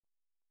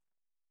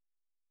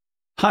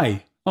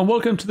Hi, and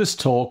welcome to this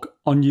talk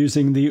on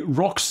using the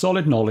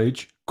rock-solid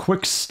knowledge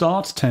quick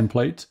start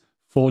template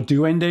for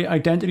Duende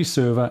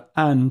IdentityServer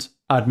and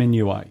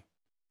AdminUI.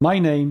 My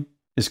name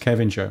is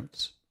Kevin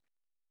Jones.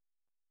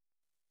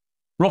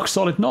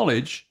 Rock-solid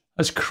knowledge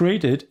has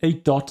created a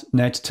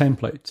 .NET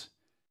template.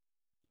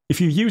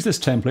 If you use this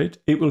template,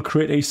 it will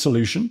create a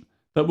solution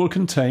that will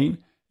contain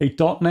a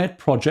 .NET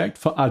project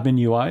for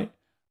AdminUI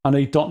and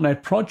a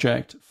 .NET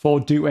project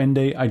for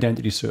Duende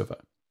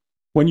IdentityServer.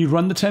 When you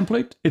run the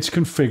template, it's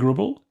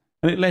configurable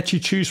and it lets you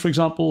choose, for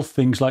example,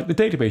 things like the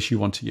database you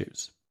want to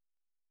use.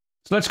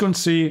 So let's go and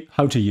see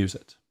how to use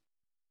it.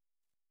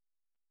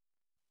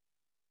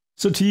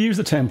 So to use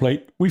the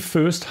template, we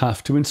first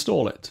have to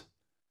install it.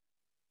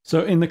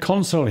 So in the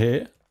console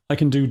here, I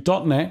can do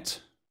 .NET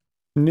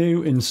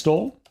new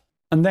install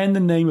and then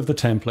the name of the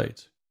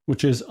template,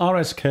 which is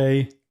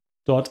rsk.admin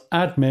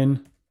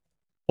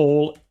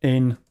all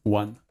in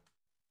one.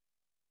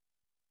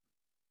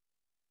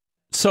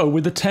 So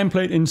with the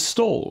template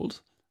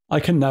installed, I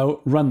can now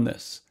run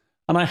this.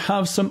 And I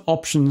have some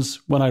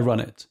options when I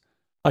run it.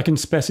 I can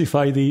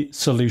specify the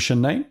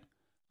solution name.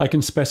 I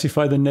can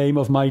specify the name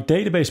of my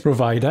database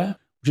provider,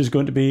 which is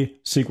going to be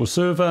SQL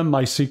Server,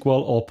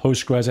 MySQL, or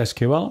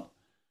PostgreSQL.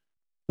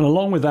 And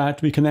along with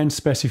that, we can then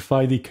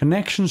specify the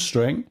connection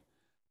string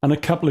and a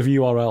couple of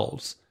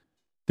URLs.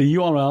 The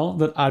URL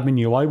that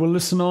AdminUI will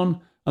listen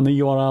on and the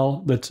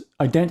URL that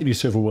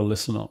IdentityServer will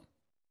listen on.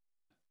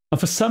 And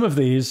for some of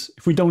these,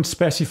 if we don't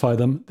specify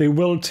them, they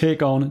will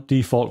take on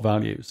default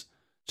values.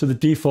 So the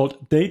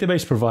default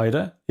database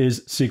provider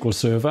is SQL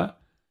Server,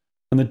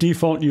 and the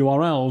default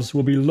URLs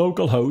will be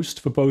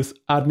localhost for both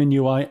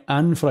AdminUI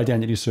and for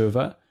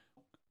IdentityServer,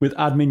 with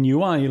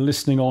AdminUI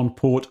listening on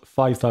port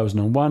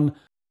 5001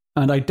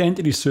 and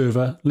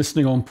IdentityServer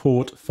listening on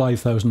port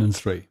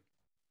 5003.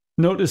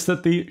 Notice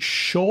that the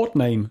short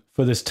name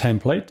for this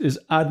template is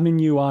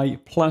AdminUI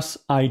plus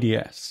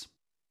IDS.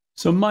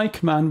 So my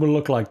command will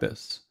look like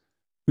this.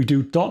 We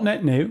do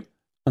 .NET new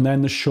and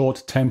then the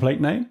short template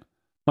name.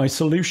 My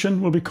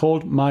solution will be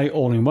called my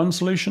all-in-one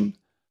solution.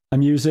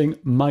 I'm using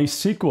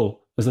MySQL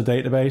as a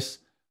database,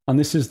 and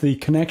this is the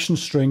connection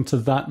string to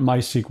that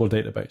MySQL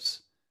database.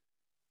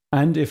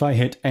 And if I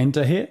hit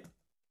enter here,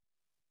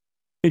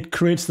 it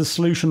creates the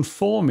solution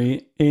for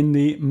me in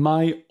the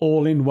my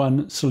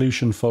all-in-one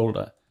solution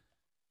folder.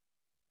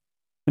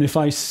 And if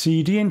I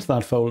cd into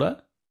that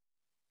folder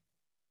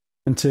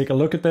and take a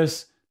look at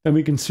this, then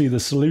we can see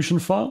the solution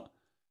file,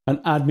 an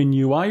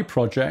AdminUI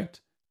project,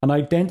 an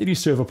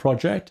IdentityServer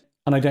project,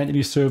 an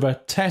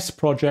IdentityServer test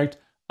project,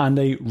 and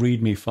a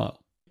README file.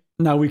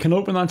 Now we can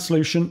open that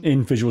solution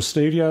in Visual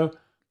Studio,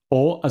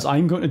 or as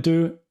I'm going to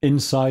do,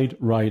 inside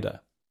Rider.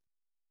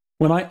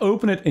 When I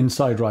open it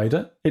inside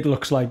Rider, it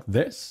looks like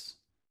this,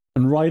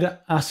 and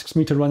Rider asks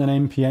me to run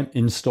an npm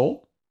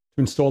install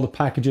to install the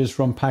packages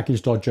from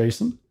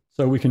package.json.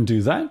 So we can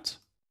do that.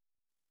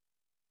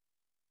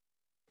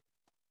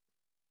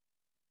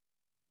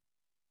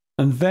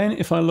 And then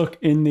if I look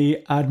in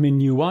the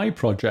AdminUI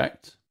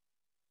project,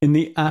 in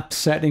the app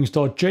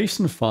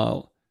settings.json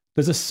file,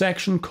 there's a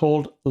section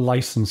called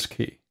license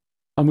key.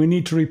 And we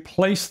need to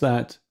replace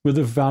that with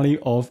the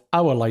value of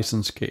our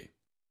license key.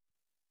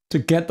 To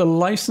get the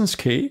license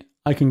key,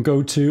 I can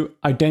go to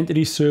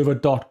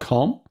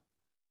identityserver.com.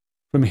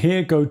 From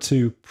here, go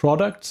to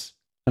products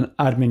and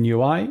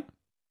AdminUI,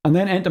 and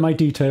then enter my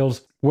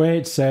details where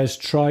it says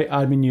try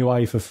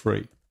AdminUI for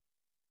free.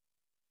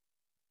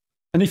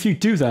 And if you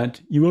do that,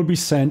 you will be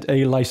sent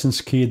a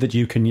license key that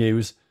you can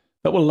use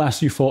that will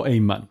last you for a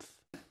month.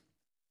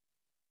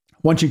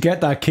 Once you get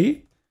that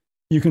key,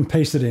 you can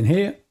paste it in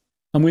here.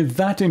 And with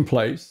that in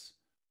place,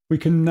 we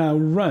can now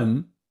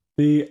run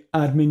the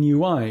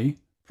AdminUI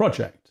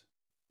project.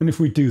 And if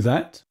we do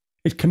that,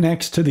 it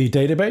connects to the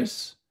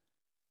database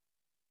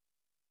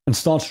and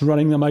starts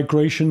running the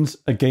migrations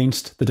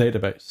against the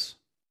database.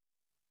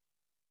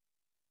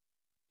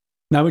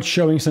 Now it's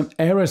showing some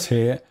errors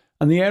here,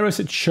 and the errors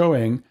it's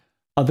showing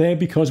are there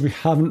because we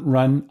haven't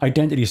run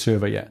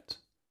IdentityServer yet.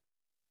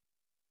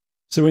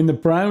 So in the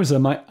browser,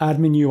 my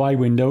AdminUI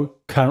window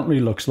currently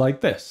looks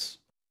like this.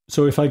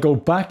 So if I go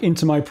back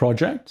into my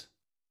project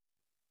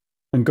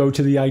and go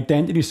to the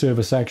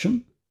IdentityServer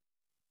section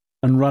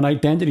and run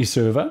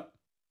IdentityServer,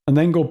 and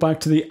then go back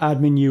to the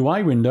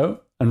AdminUI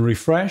window and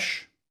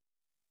refresh,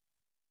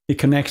 it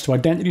connects to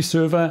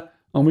IdentityServer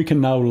and we can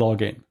now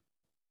log in.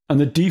 And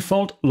the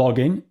default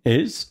login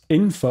is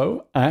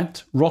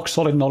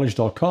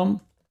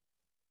info@rocksolidknowledge.com.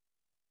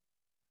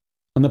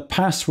 And the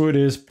password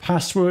is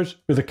password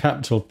with a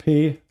capital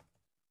P,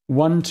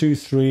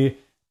 123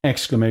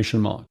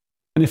 exclamation mark.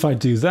 And if I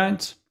do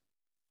that,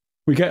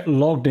 we get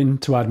logged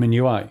into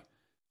AdminUI.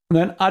 And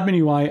then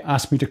AdminUI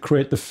asks me to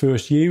create the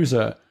first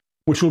user,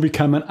 which will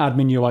become an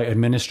AdminUI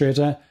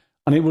administrator,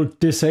 and it will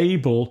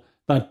disable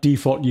that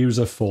default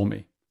user for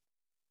me.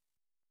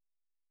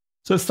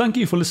 So thank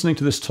you for listening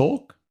to this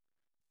talk.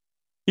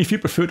 If you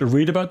prefer to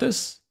read about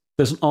this,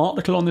 there's an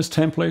article on this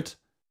template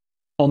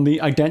on the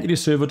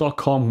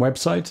identityserver.com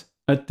website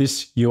at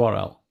this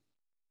URL.